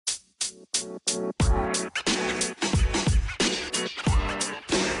Oh,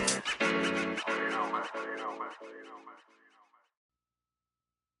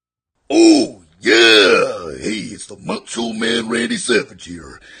 yeah! Hey, it's the Macho Man Randy Savage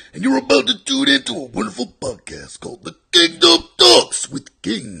here, and you're about to tune into a wonderful podcast called The Kingdom Talks with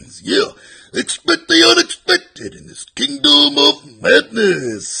Kings. Yeah, expect the unexpected in this kingdom of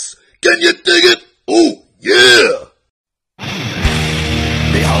madness. Can you dig it? Oh, yeah!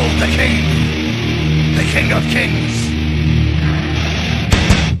 Behold the King of Kings.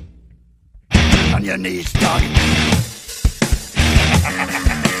 On your knees, dog.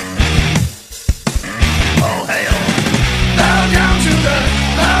 Oh, hail. Bow down to the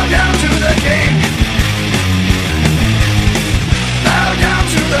King. Bow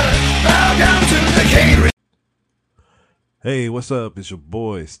down to the King. Hey, what's up? It's your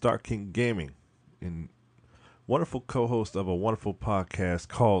boy, Stark King Gaming, and wonderful co-host of a wonderful podcast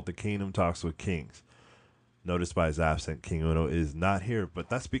called The Kingdom Talks with Kings. Notice by his absent, King Uno is not here, but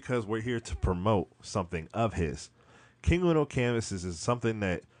that's because we're here to promote something of his. King Uno Canvases is something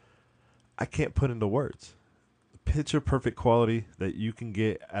that I can't put into words. Picture perfect quality that you can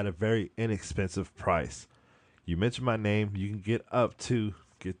get at a very inexpensive price. You mention my name, you can get up to,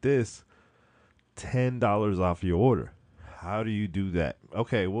 get this, $10 off your order. How do you do that?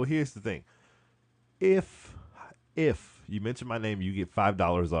 Okay, well, here's the thing. If you mention my name, you get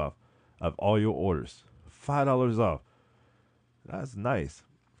 $5 off of all your orders. $5 off. That's nice.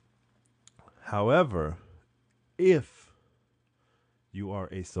 However, if you are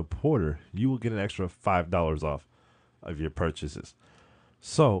a supporter, you will get an extra $5 off of your purchases.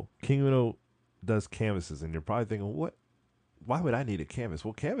 So, King Uno does canvases, and you're probably thinking, why would I need a canvas?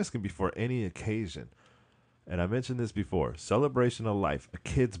 Well, canvas can be for any occasion. And I mentioned this before. Celebration of life, a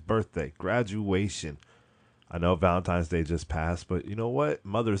kid's birthday, graduation. I know Valentine's Day just passed, but you know what?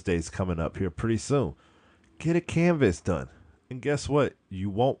 Mother's Day is coming up here pretty soon. Get a canvas done. And guess what? You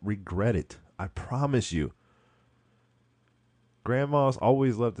won't regret it. I promise you. Grandmas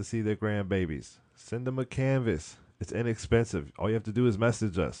always love to see their grandbabies. Send them a canvas. It's inexpensive. All you have to do is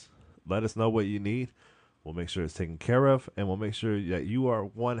message us. Let us know what you need. We'll make sure it's taken care of, and we'll make sure that you are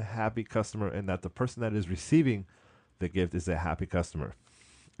one happy customer and that the person that is receiving the gift is a happy customer.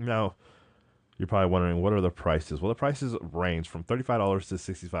 Now, you're probably wondering, what are the prices? Well, the prices range from $35 to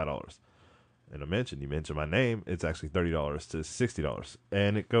 $65. And you mentioned my name, it's actually $30 to $60.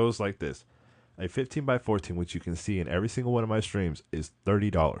 And it goes like this. A 15 by 14, which you can see in every single one of my streams, is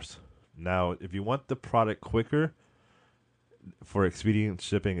 $30. Now, if you want the product quicker, for expedient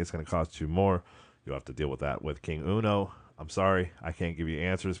shipping, it's going to cost you more. You'll have to deal with that with King Uno. I'm sorry, I can't give you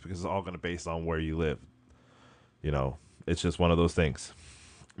answers because it's all going to be based on where you live. You know, it's just one of those things.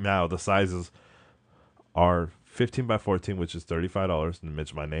 Now, the sizes are 15 by 14, which is $35, and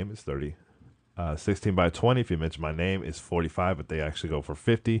mention my name is $30. 16 by 20, if you mention my name, is $45, but they actually go for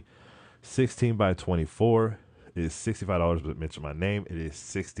 $50. 16 by 24 is $65, but mention my name, it is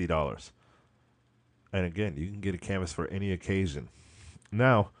 $60. And again, you can get a canvas for any occasion.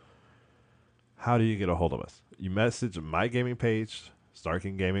 Now, how do you get a hold of us? You message my gaming page, Stark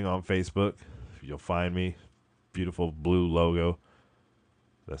King Gaming on Facebook. You'll find me. Beautiful blue logo.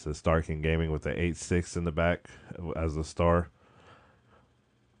 That says Stark King Gaming with the 8-6 in the back as the star.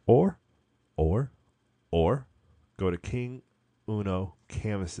 Or go to King Uno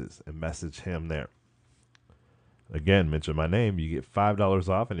Canvases and message him there. Again, mention my name, you get $5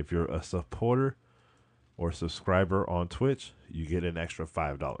 off, and if you're a supporter or subscriber on Twitch, you get an extra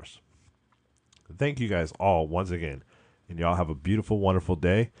 $5. Thank you guys all once again, and y'all have a beautiful, wonderful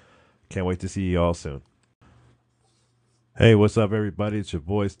day. Can't wait to see you all soon. Hey, what's up, everybody? It's your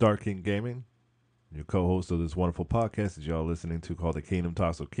boy, Stark King Gaming, your co-host of this wonderful podcast that y'all listening to called The Kingdom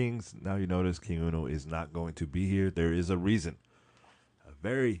Talks with Kings. Now you notice King Uno is not going to be here. There is a reason. A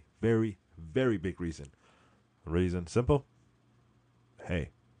very, very, very big reason. The reason, simple. Hey,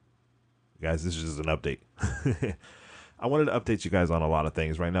 guys, this is just an update. I wanted to update you guys on a lot of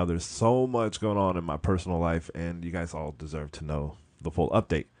things. Right now, there's so much going on in my personal life, and you guys all deserve to know the full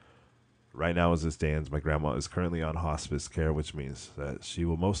update. Right now, as it stands, my grandma is currently on hospice care, which means that she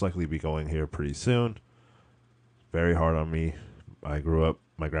will most likely be going here pretty soon. Very hard on me. I grew up,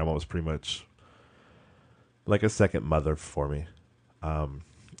 my grandma was pretty much like a second mother for me.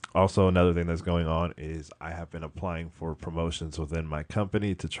 Also, another thing that's going on is I have been applying for promotions within my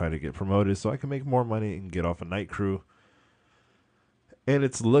company to try to get promoted so I can make more money and get off a night crew. And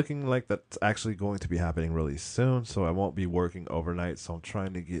it's looking like that's actually going to be happening really soon, so I won't be working overnight, so I'm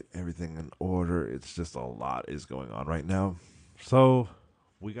trying to get everything in order. It's just a lot is going on right now. So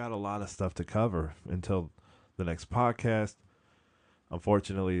we got a lot of stuff to cover until the next podcast.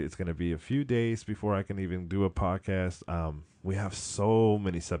 Unfortunately, it's going to be a few days before I can even do a podcast. We have so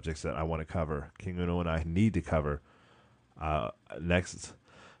many subjects that I want to cover. King Uno and I need to cover. Uh, next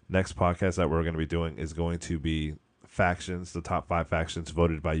podcast that we're going to be doing is going to be factions, the top 5 factions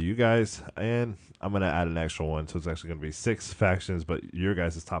voted by you guys, and I'm going to add an extra one, so it's actually going to be 6 factions, but your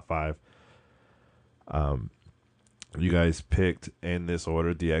guys' top 5. You guys picked in this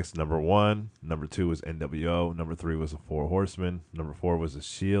order: DX number 1, number 2 was NWO, number 3 was the Four Horsemen, number 4 was the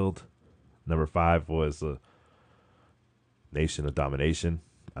Shield, number 5 was the Nation of Domination.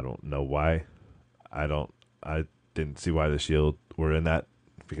 I don't know why. I didn't see why the Shield were in that,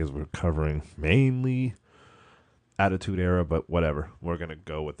 because we're covering mainly Attitude Era, but whatever. We're going to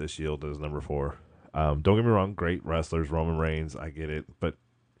go with the Shield as number 4. Don't get me wrong, great wrestlers, Roman Reigns, I get it, but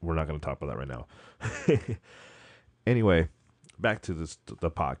we're not going to talk about that right now. Anyway, back to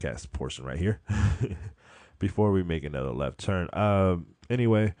the podcast portion right here. Before we make another left turn.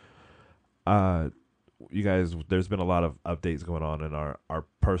 Anyway, you guys, there's been a lot of updates going on in our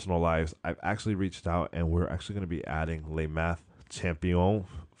personal lives. I've actually reached out, and we're actually going to be adding Le Math Champion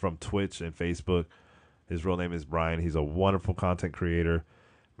from Twitch and Facebook. His real name is Brian. He's a wonderful content creator.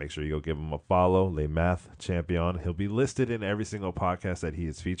 Make sure you go give him a follow, Le Math Champion. He'll be listed in every single podcast that he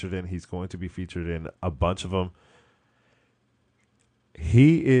is featured in. He's going to be featured in a bunch of them.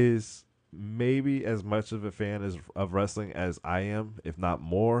 He is maybe as much of a fan of wrestling as I am, if not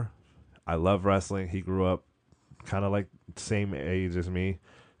more. I love wrestling. He grew up kind of like same age as me,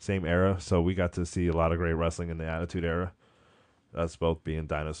 same era. So we got to see a lot of great wrestling in the Attitude Era. Us both being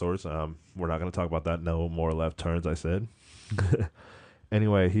dinosaurs. We're not going to talk about that. No more left turns, I said.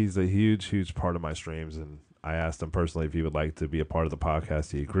 Anyway, he's a huge, huge part of my streams, and I asked him personally if he would like to be a part of the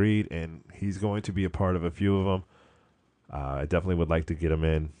podcast. He agreed, and he's going to be a part of a few of them. I definitely would like to get him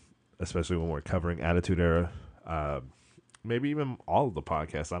in, especially when we're covering Attitude Era. Maybe even all of the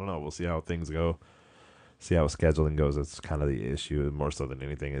podcasts. I don't know. We'll see how things go. See how scheduling goes. It's kind of the issue, more so than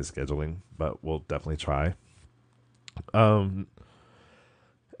anything, is scheduling. But we'll definitely try. In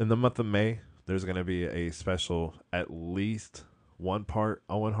the month of May, there's going to be a special, at least 1-part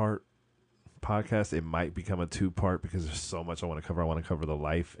Owen Hart podcast. It might become a 2-part because there's so much I want to cover. I want to cover the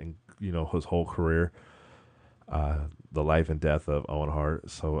life and, his whole career. The life and death of Owen Hart.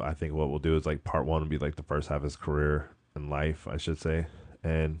 So I think what we'll do is part 1 will be the first half of his career and life, I should say.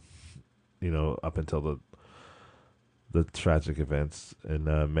 And, up until the tragic events in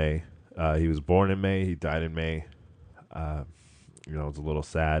May. He was born in May. He died in May. It's a little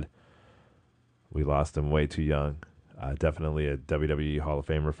sad. We lost him way too young. Definitely a WWE Hall of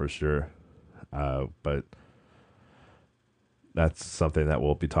Famer for sure. But that's something that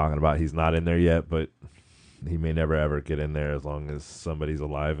we'll be talking about. He's not in there yet, but he may never ever get in there as long as somebody's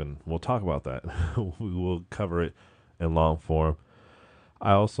alive, and we'll talk about that. We will cover it in long form.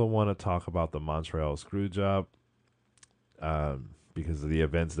 I also want to talk about the Montreal Screwjob, because of the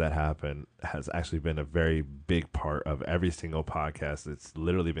events that happened has actually been a very big part of every single podcast. It's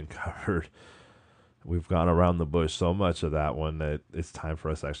literally been covered. We've gone around the bush so much of that one that it's time for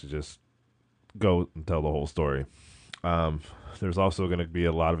us to actually just go and tell the whole story. There's also going to be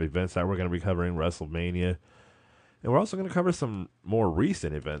a lot of events that we're going to be covering, WrestleMania. And we're also going to cover some more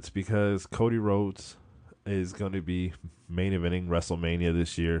recent events because Cody Rhodes is going to be main eventing WrestleMania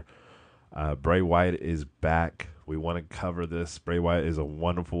this year. Bray Wyatt is back. We want to cover this. Bray Wyatt is a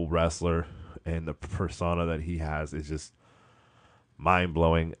wonderful wrestler, and the persona that he has is just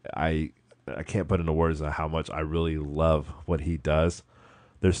mind-blowing. I can't put into words how much I really love what he does.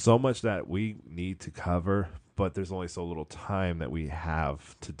 There's so much that we need to cover, but there's only so little time that we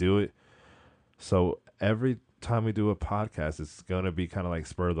have to do it. So every time we do a podcast, it's going to be kind of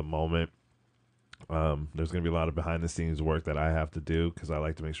spur of the moment. There's going to be a lot of behind the scenes work that I have to do because I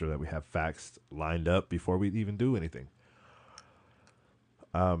like to make sure that we have facts lined up before we even do anything.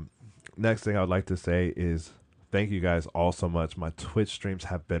 Next thing I would like to say is thank you guys all so much. My Twitch streams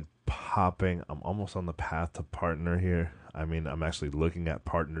have been popping. I'm almost on the path to partner here. I mean, I'm actually looking at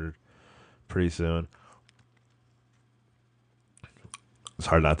partnered pretty soon. It's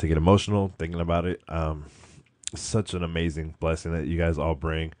hard not to get emotional thinking about it. Such an amazing blessing that you guys all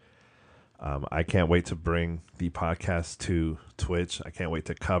bring. I can't wait to bring the podcast to Twitch. I can't wait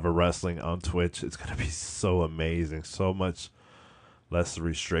to cover wrestling on Twitch. It's going to be so amazing. So much less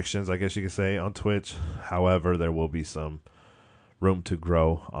restrictions, I guess you could say, on Twitch. However, there will be some room to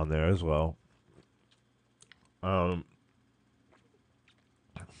grow on there as well.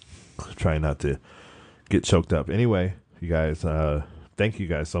 Trying not to get choked up. Anyway, you guys, thank you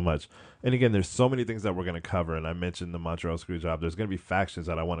guys so much. And again, there's so many things that we're going to cover. And I mentioned the Montreal Screwjob. There's going to be factions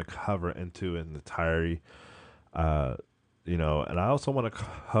that I want to cover into in entirety. And I also want to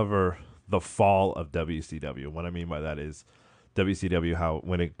cover the fall of WCW. What I mean by that is WCW, how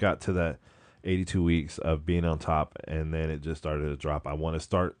when it got to that 82 weeks of being on top and then it just started to drop. I want to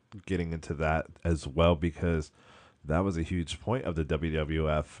start getting into that as well because that was a huge point of the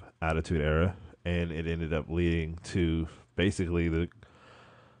WWF Attitude Era, and it ended up leading to basically the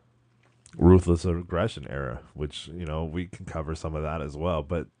Ruthless Aggression Era, which, we can cover some of that as well.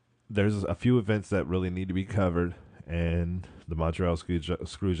 But there's a few events that really need to be covered, and the Montreal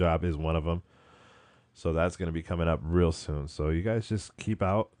Screw Job is one of them. So that's going to be coming up real soon. So you guys just keep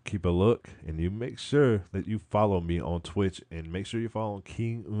a look, and you make sure that you follow me on Twitch, and make sure you follow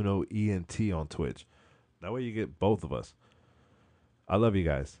King Uno ENT on Twitch. That way you get both of us. I love you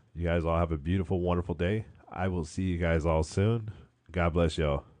guys. You guys all have a beautiful, wonderful day. I will see you guys all soon. God bless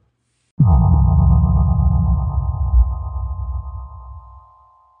y'all.